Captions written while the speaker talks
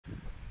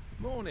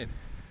Morning.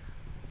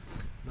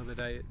 Another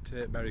day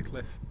at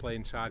Berrycliff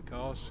playing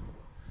sidecars.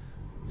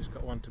 Just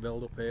got one to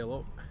build up here,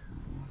 look.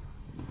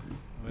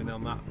 Going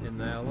on that in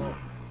there, look.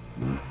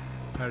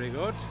 Very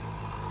good.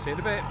 See you in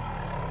a bit.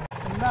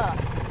 Nah.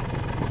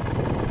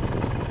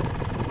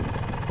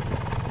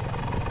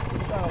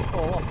 That'll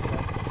fall off again.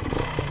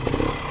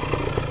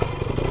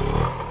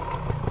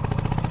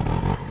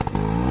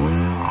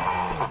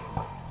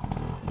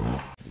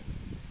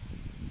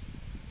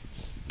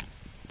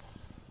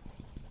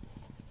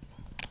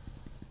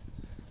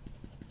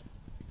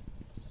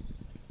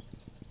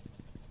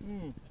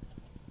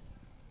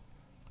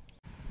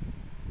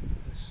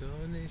 The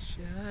sun is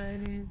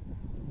shining,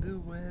 the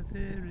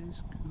weather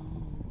is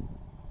cool.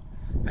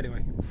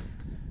 Anyway,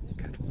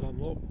 kettle's on,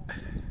 look.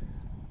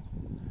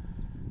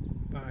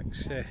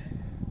 Bike's head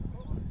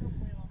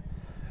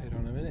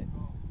on a minute.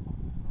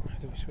 How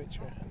do we switch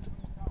around?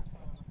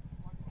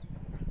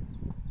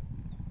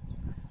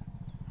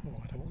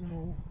 Oh, I don't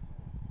know.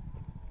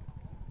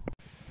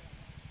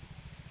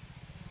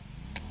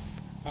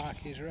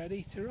 Bike is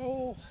ready to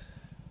roll.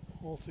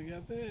 All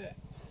together.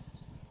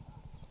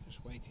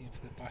 Just waiting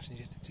for the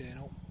passengers to turn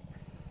up.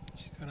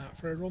 She's gone out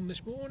for a run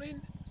this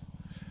morning.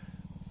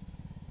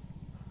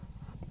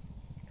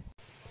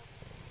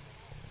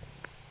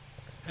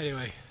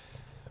 Anyway,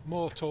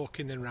 more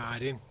talking than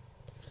riding,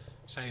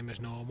 same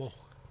as normal,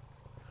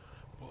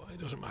 but it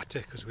doesn't matter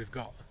because we've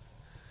got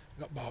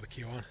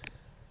barbecue on,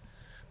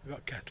 we've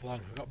got kettle on,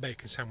 we've got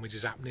bacon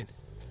sandwiches happening.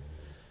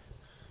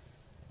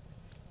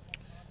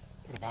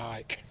 Got a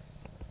bike.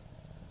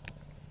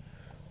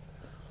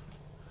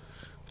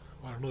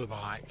 Or another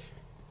bike.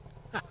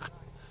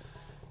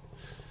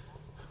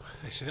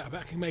 They said I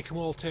bet I can make them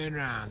all turn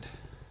round.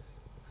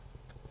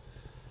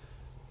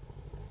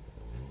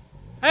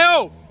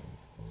 Hey-oh!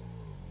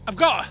 I've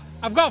got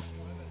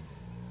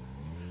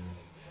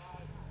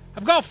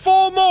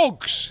 4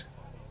 mugs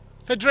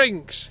for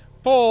drinks.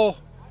 4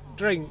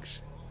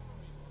 drinks.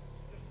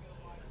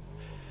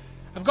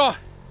 I've got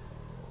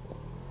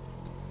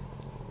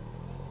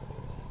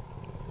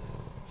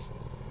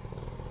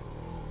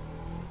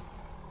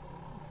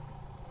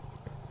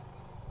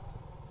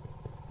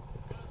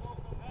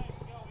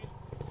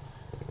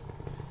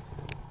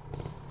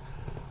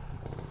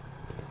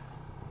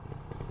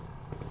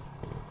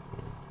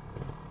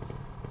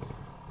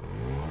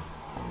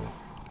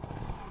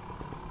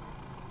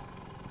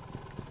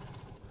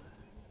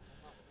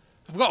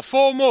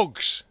 4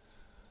 mugs.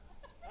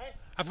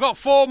 I've got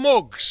 4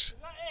 mugs. Is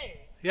that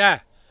it? Yeah.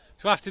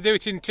 So I have to do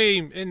it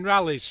in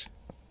rallies.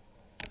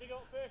 Have you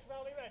got first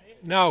rally ready?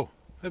 No.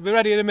 They'll be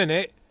ready in a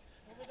minute.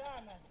 What have we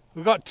done then?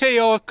 We've got tea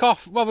or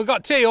coffee. Well, we've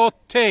got tea or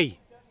tea.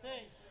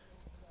 Tea.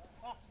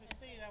 Have to be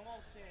tea then,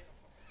 won't it?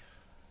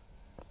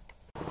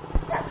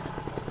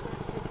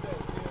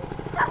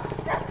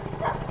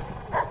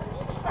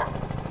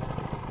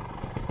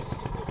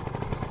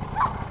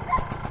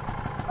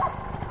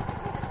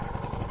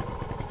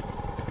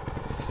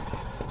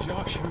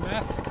 Josh and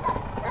Beth.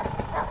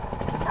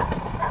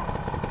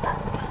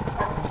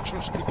 And the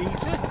trusty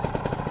beater.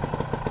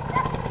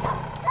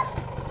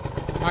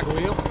 Mag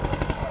wheel.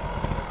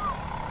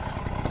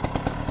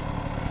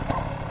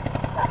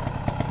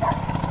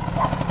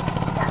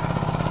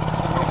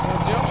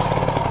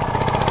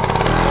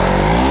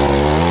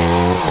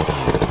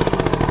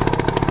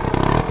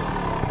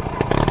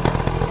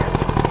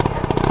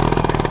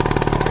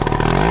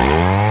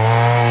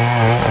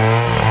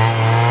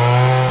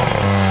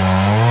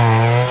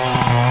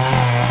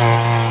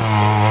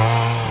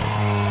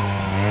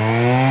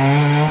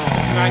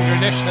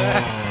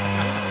 There.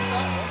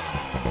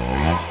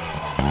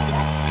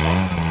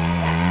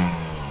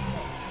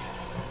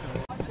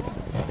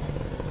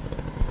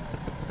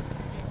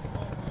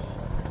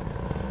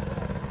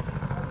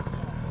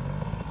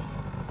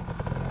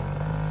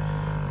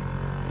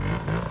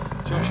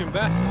 Josh and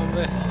Beth on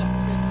the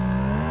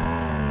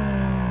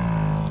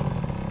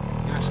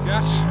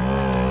gas.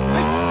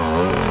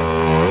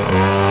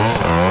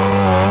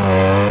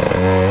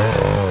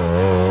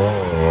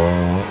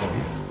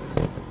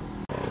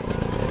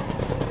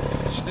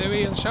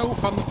 Stewie and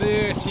Soph on the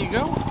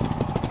vertigo.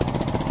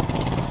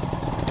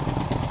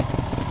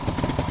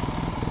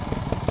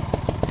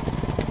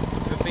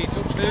 Get the feet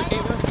up, Stu,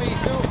 keep them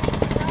feet up.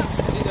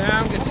 Get it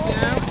down, get it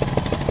down.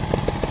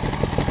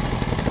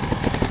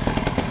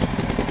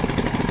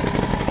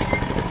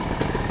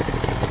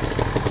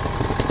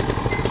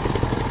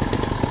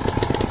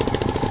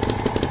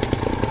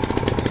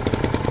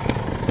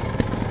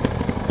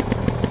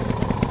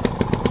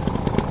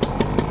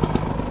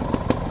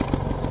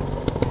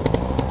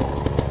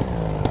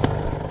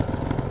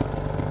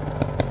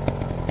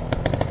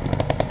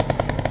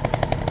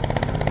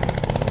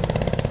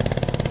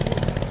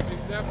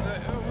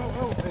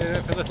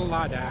 If a little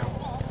lie down.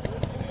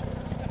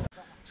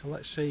 So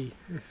let's see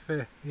if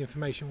the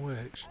information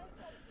works.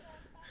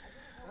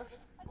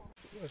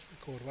 Let's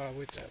record while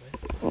we're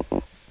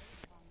telling.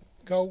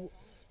 Go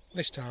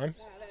this time.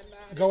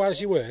 Go as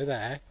you were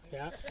there.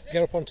 Yeah.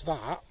 Get up onto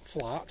that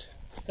flat.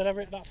 Did I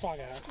rip that flag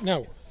out?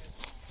 No.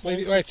 Leave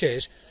it where it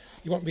is.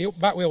 you want to be up,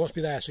 back wheel wants to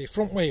be there, so your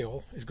front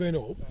wheel is going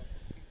up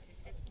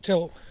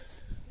till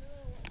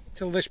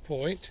this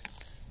point.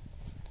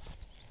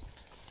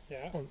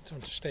 Yeah. Onto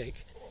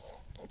stick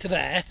to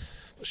there.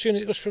 As soon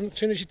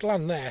as you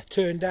land there,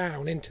 turn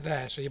down into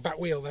there, so your back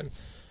wheel then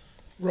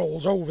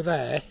rolls over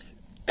there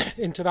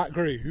into that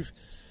groove.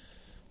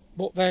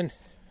 But then,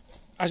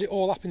 as it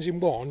all happens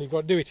in one, you've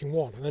got to do it in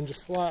one, and then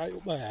just fly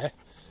up there,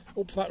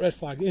 up to that red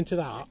flag, into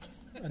that,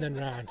 and then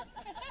round.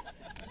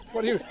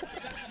 What do you?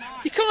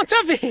 You can't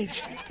have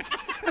it.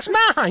 That's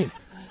mine.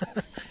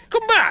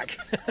 Come back.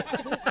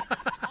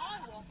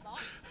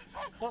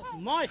 That's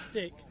my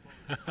stick.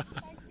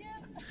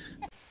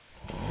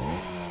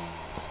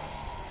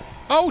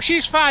 Oh,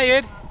 she's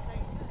fired.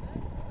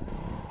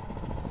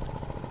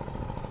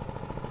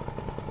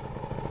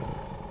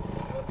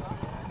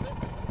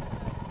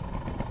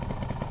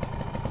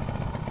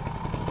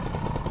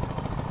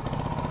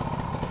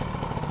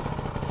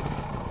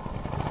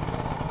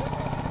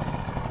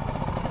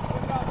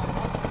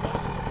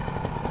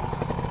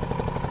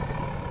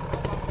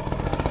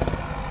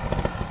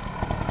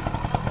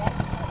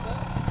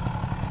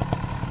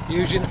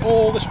 Using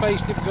all the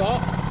space they've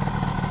got.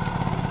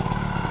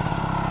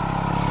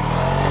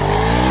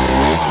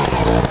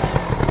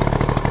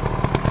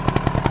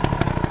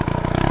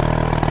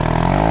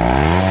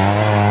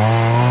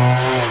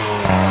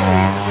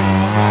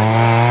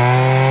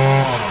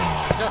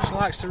 Josh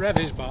likes to rev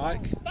his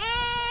bike. 5!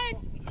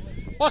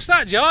 What's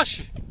that,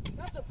 Josh?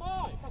 That's a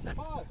 5! That's a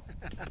 5!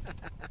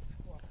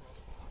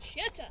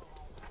 Shitter!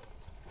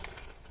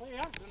 Well, you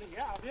haven't done it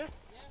yet, have you?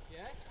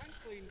 Yeah, I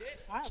cleaned it.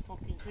 I haven't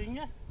fucking seen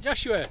you.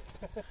 Joshua.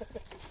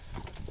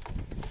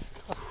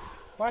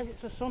 Why is it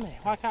so sunny?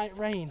 Why can't it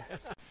rain?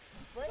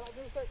 What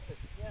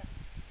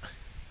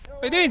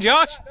are you doing,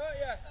 Josh? I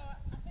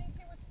think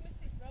it was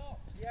splitting rock.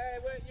 Yeah,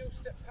 it weren't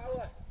used to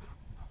power.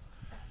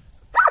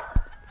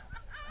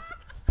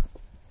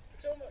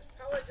 Too much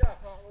power, Jack.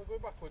 Right, we'll go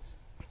backwards.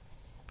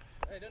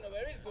 I don't know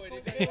where he's going.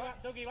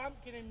 Dougie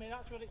Lampkin in me,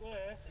 that's what it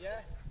were.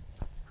 Yeah.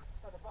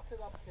 Had a batty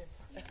lampkin.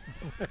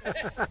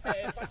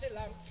 Batty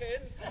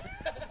lampkin.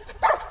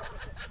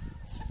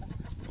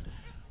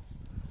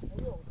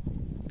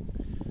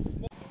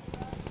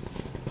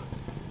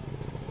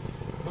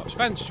 Got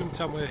Spence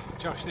jumped on with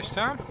Josh this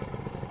time.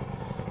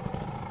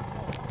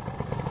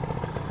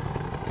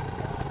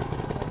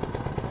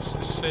 Let's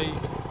just see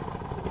if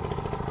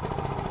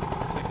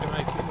they can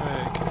make it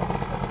work.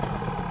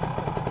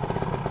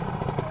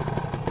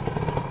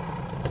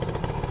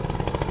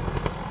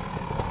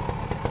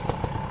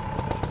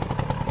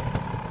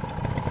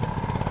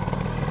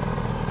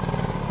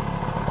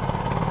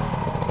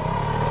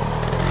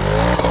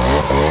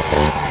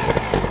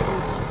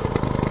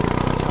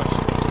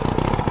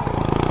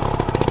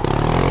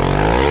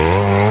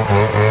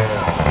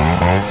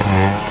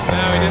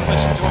 No, he didn't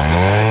listen to what they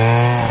said.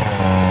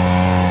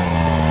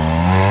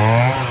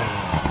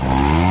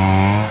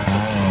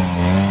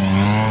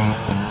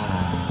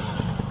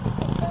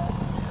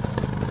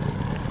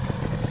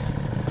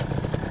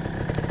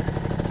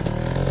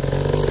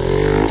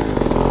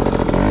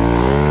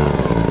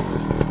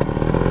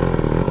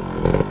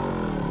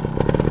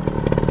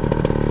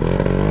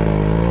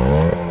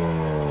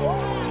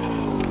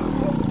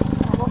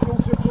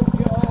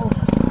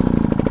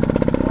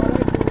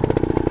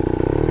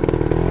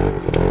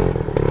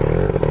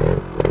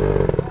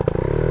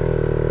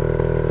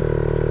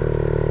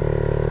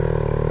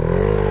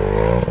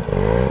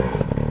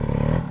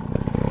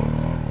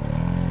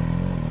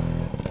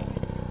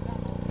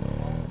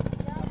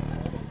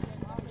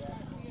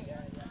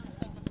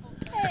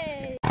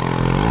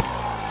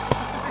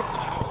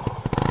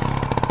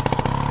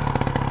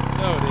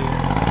 Oh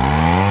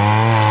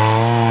dear.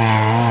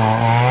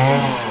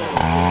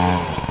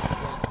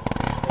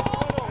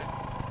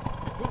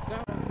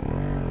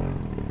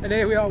 And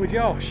here we are with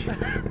Josh.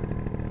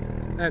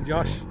 Hey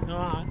Josh,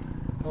 Alright,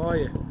 how are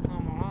you?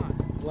 I'm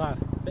alright. Lad,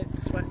 Bit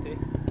sweaty.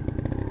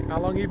 how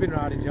long have you been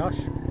riding, Josh?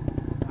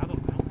 I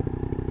don't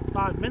know.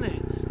 5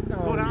 minutes. No.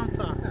 Good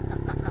answer.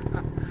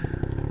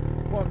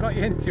 What got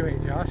you into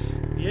it, Josh?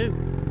 You.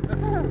 It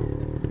weren't.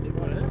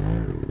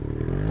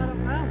 I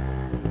don't know.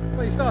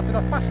 Well, you started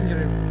off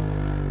passengering,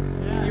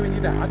 Yeah. you and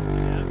your dad.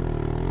 Yeah.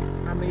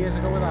 How many years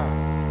ago was that?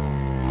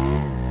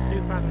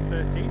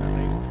 2013, I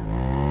think.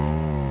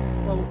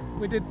 Well,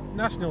 we did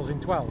nationals in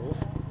 12,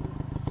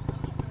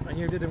 and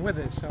you did them with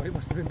us, so it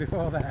must have been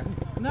before then.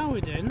 No,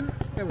 we didn't.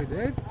 Yeah, we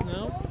did.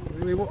 No.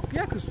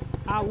 Yeah, because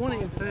I won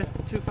it in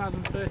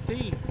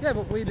 2013. yeah,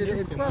 but we did it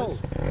in 12.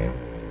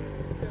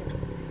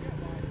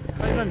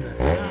 I remember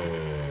Yeah.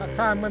 that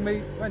time when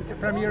we went to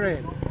Premier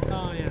Inn.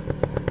 Oh, yeah.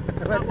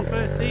 Where, That was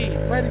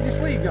 13. where did you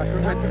sleep, Josh, when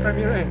we went to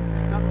Premier Inn?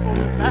 That was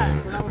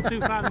back, but that was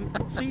 2000.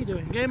 What's he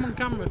doing? Get him on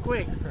camera,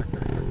 quick.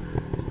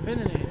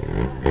 Spinning it.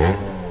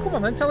 Come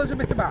on then, tell us a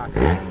bit about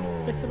it.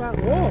 It's about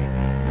what?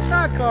 The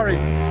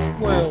sidecaring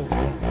world.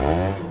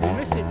 You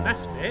miss it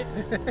best bit.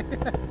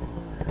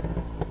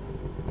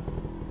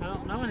 I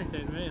don't know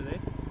anything really.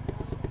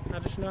 I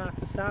just know how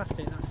to start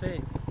it, that's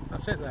it.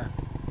 That's it there.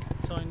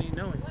 That's all you need to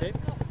know, isn't it?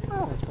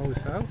 Oh, I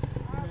suppose so.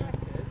 Yeah.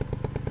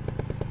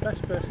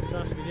 Best person to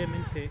ask is him,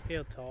 isn't he?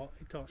 He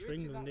talks for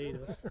England, he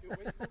does.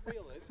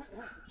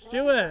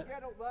 Stuart!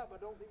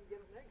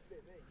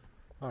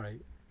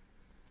 Alright.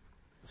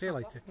 See you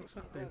later. What's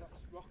that doing?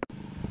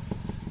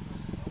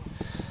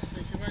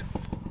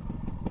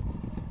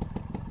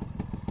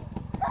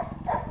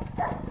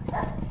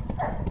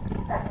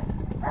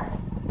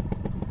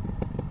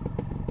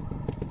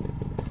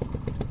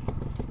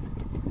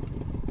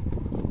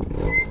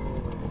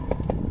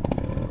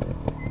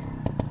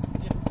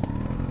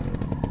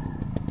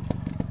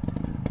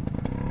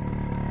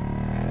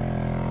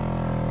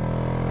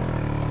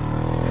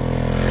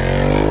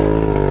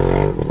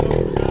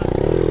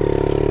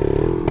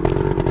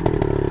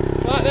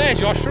 Right there,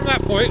 Josh, from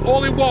that point,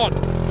 all in one.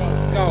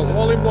 Go,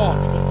 all in one.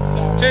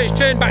 It's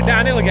turned back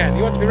downhill again.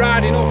 You want to be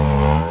riding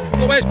up.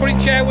 Look, where's putting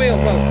chair wheel?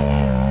 Well.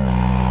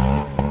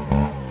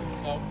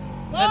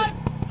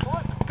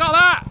 Got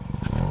that!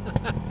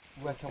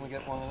 Where can we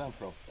get one of them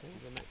from?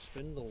 The next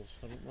spindles,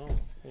 I don't know.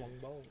 Long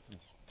bolt.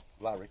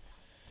 Larry.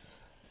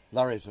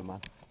 Larry's the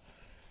man.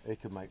 He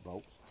can make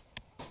bolts.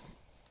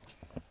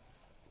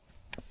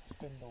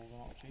 Spindles are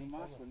not cheap.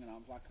 My swinging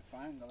arm's like a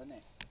triangle, isn't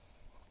it?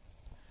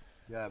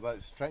 Yeah,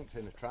 but strength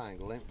in a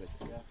triangle, ain't it?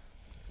 Yeah.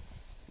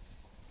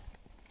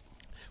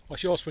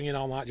 What's your swinging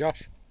arm like,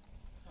 Josh?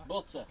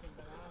 Butter.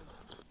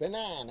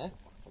 Banana.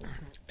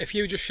 If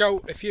you just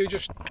hold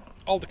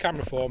the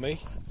camera for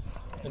me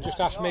and just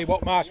ask me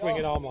what my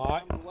swinging arm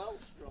like. I'm well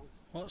strong.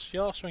 What's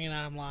your swinging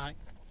arm like?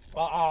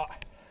 Like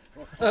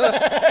that.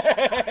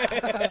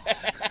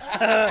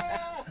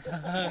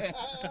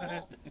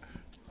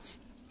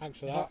 Thanks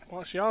for that.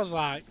 What's yours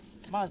like?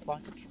 Mine's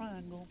like a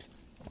triangle.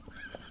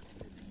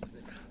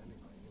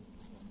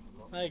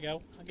 There you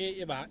go, I'll get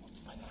you back.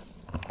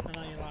 I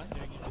know you like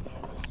doing it.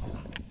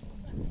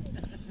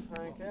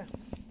 Thank you.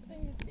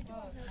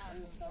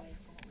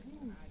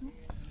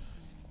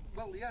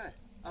 Well, yeah.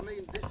 I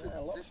mean, this has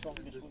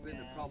been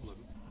a problem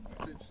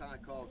since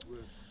sidecars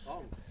were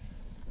on.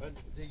 And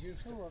they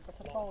used to put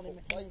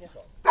plates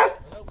on.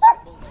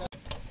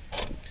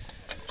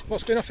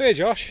 What's going off here,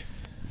 Josh?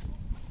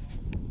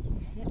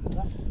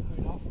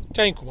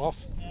 Chain come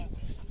off? Yeah.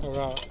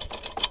 Alright.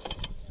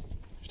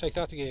 Just take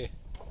that to gear.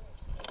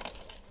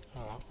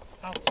 Alright.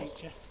 I'll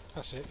teach you.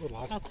 That's it, good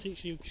lad. I'll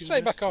teach you.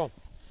 Stay back on.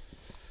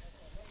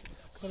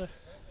 Gotta.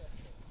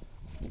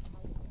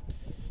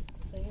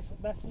 Think it's the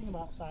best thing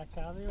about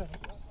sidecar, are you ready?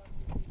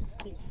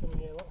 Keeps from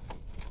here, look.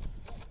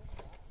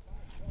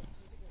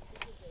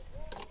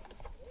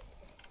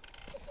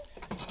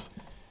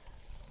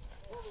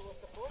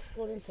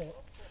 Good, isn't it?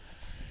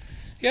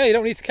 Yeah, you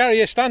don't need to carry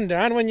your stand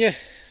down when you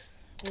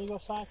go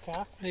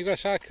sidecar. got a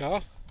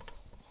sidecar.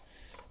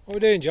 What are we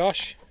doing,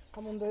 Josh?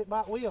 I'm under it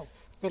back wheel.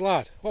 Good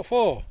lad. What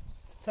for?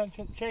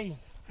 Tension chain.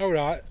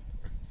 Alright.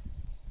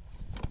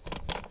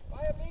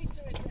 Buy a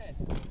meter in then.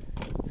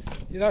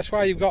 Yeah,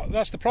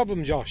 that's the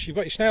problem, Josh. You've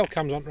got your snail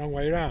cams on the wrong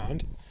way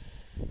around.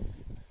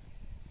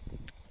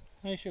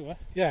 Are you sure?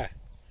 Yeah.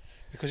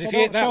 Because if Well, you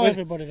hit don't that show with...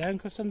 everybody then,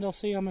 because then they'll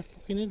see I'm a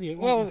fucking idiot.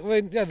 won't Well,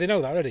 yeah, they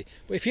know that already.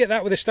 But if you hit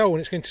that with a stone,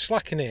 it's going to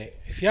slacken it.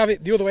 If you have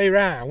it the other way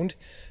round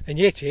and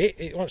you hit it,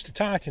 it wants to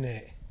tighten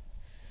it.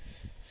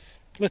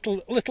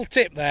 Little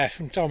tip there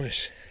from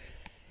Thomas.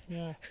 they?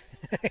 Yeah.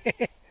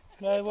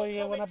 Where were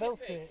you when I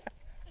built it?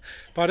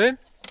 Pardon?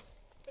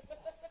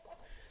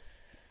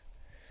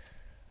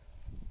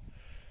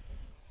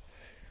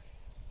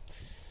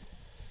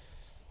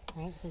 I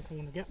don't think I'm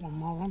going to get one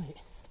more on it.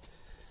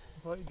 I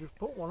thought you just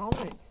put one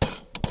on it.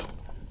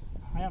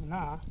 I have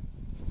now.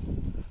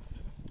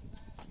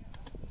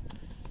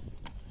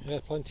 Yeah,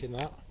 plenty in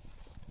that.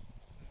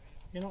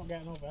 You're not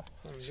getting over.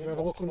 Should we have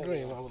a look under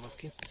here while we're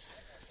looking?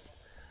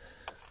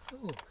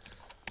 Oh.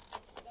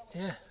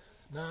 Yeah,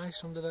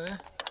 nice under there.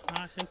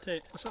 Nice, isn't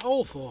it? What's that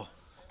hole for?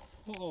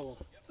 What hole?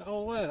 That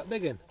hole there, that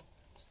big one?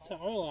 It's that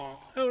oil out.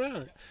 Oh,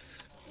 right.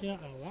 You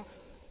don't know that.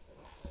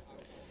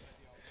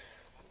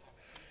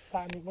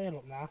 Tighten it wheel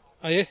up now.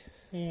 Are you?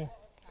 Yeah.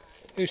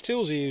 Whose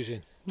tools are you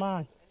using?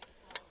 Mine.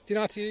 Do you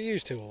know how to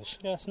use tools?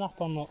 Yeah, snap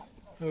on look.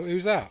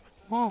 Who's that?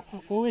 Oh,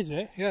 who is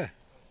it? Yeah.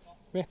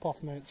 Rip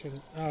off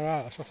merchant.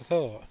 Alright, that's what I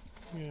thought.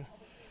 Yeah.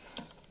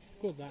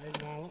 Good that is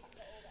now, look.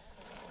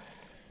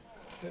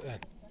 Look then.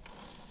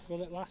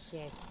 Good at last,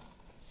 so.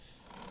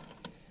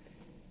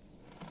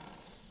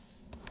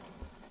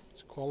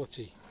 It's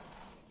quality.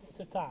 It's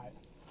a tight.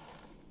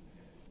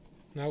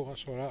 No,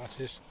 that's alright, that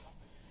is.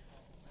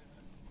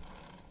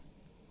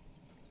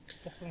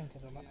 Definitely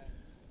because I'm at.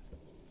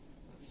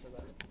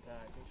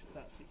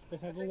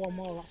 If I go one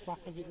more, that's back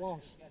as it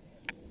was.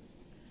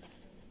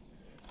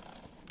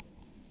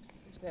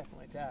 It's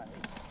definitely tight.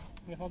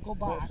 If I go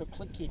back, for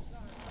clicking.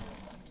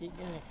 Keep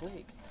getting a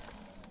click.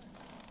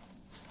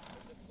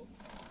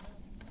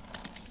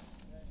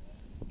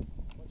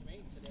 What do you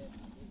mean today?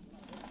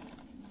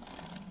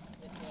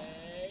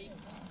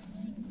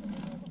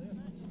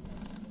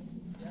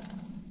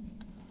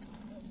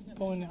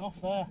 pulling it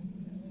off there.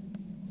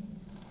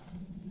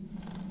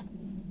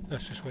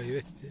 That's just where you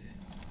hit it.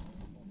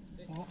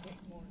 Oh.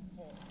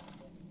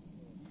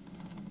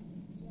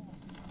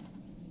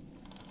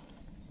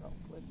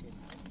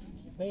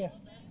 Here,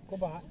 go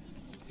back.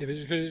 Yeah, but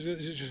it's because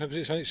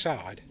it's on its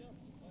side.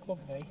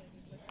 Could be.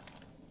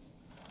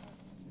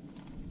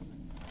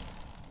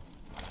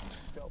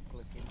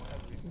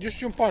 Just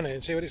jump on it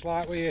and see what it's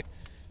like where you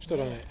stood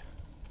on it.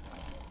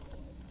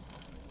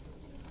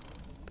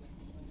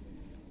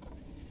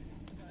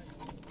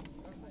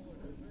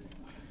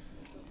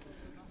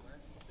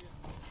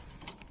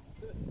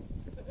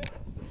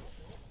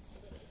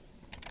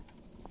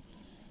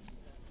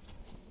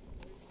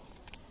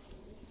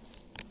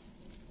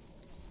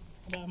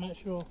 I better make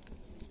sure.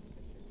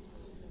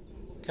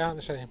 Count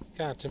the same,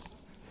 count him.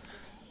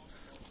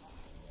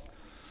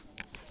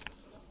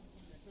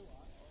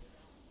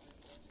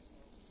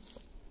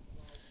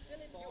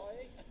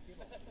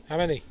 How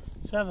many?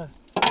 7.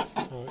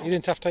 Oh, you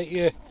didn't have to take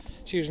your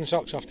shoes and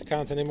socks off to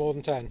count any more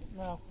than 10?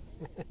 No.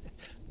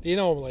 Do you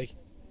normally?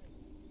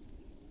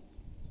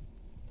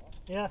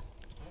 Yeah.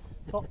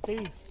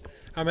 14.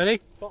 How many?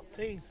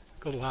 14.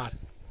 Good lad.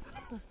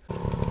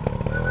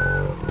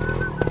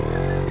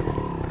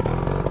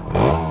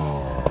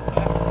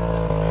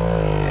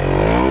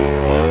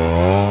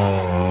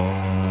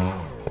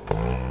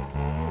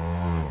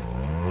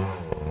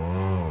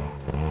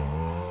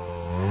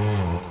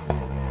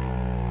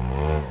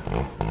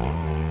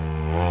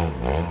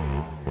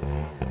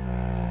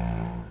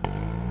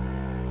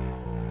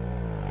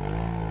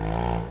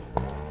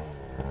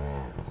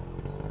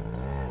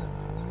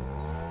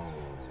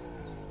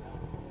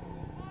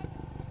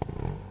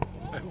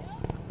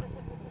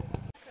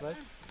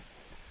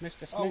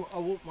 Mr. Smith. Oh, I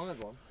won't mind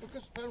one.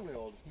 Because apparently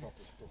all the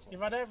proper stuff.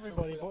 You've had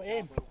everybody but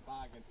him.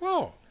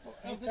 Oh,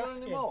 Have they got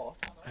any more?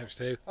 thanks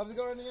Stu. Have they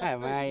got any? Hey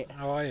mate,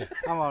 How are you?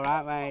 I'm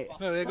alright mate.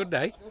 Oh, yeah, good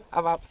day.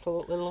 I've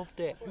absolutely loved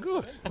it.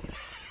 Good.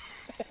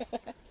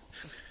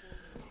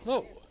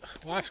 Look,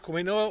 wife's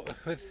coming up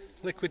with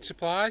liquid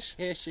supplies.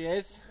 Here she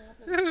is.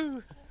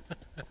 Woo.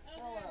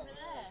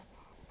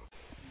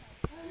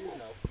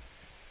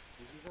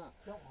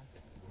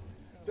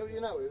 Don't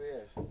you know who he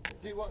is?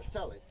 Do you watch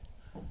telly?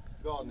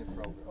 Gardening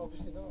programme?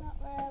 Obviously not. Not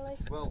really.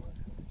 Well,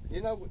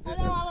 you know. I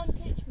know Alan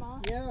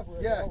Titchmarsh. Yeah, I've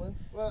heard Yeah. Alan.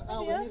 Well,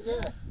 Alan,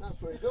 yeah, that's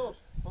what he does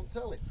on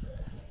telly.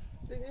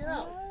 Didn't you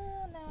know?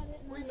 Oh, no, I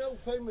didn't know. We know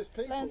famous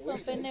people. Learn we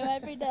something do. new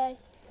every day.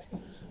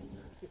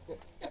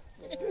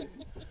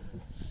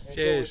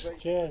 Cheers.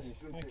 Cheers.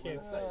 Thank you.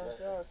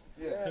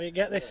 Yeah. Can you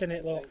get this in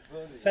it, look?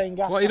 Saying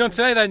gas. What are you doing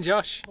today then,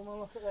 Josh? Come on,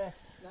 look at this.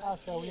 I'll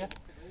show you.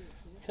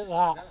 Look at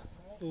that.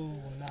 Ooh,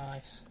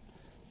 nice.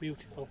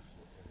 Beautiful.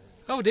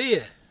 Oh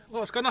dear.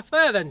 What's gone off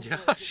there then,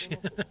 Josh?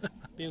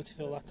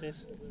 Beautiful, that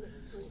is.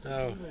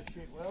 Oh.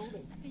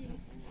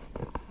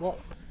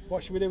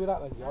 What should we do with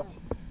that then, Josh?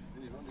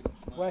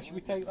 Where should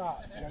we take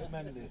that? Get it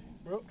mended?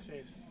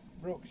 Brooks's.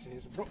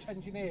 Brooks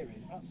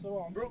Engineering. That's the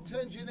one. Brooks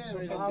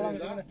Engineering So will how long do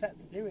is it going that. to take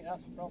to do it?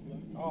 That's the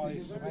problem. Oh,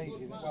 it's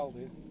amazing.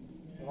 Welding.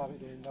 They'll have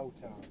it in no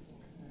time.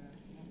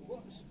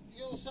 What's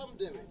your son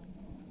doing?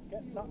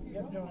 Get Johnny.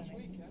 Yeah,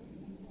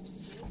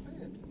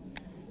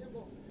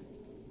 but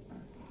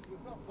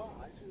we've got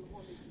bikes, we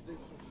wanted to do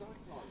some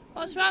sidecar.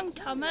 What's wrong,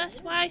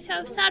 Thomas? Why are you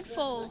so sad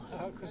for?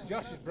 Because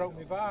Josh has broke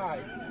me by.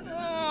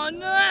 Oh,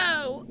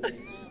 no.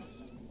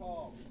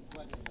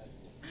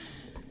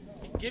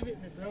 Give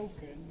it me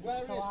broken.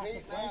 Where so I is he?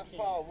 can break How it.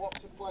 far? What's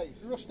the place?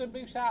 Ruston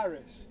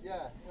Bucyrus.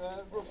 Yeah,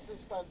 Ruston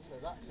Spencer,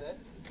 that's it.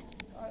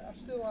 I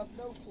still have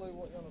no clue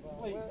what you're on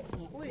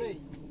about. Lee.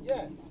 Lee,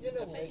 yeah, you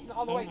know Lee. Not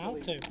all the way How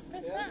to to? Lee.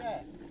 What's Yeah,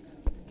 that?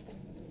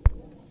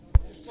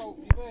 yeah. So,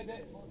 you've heard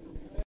it.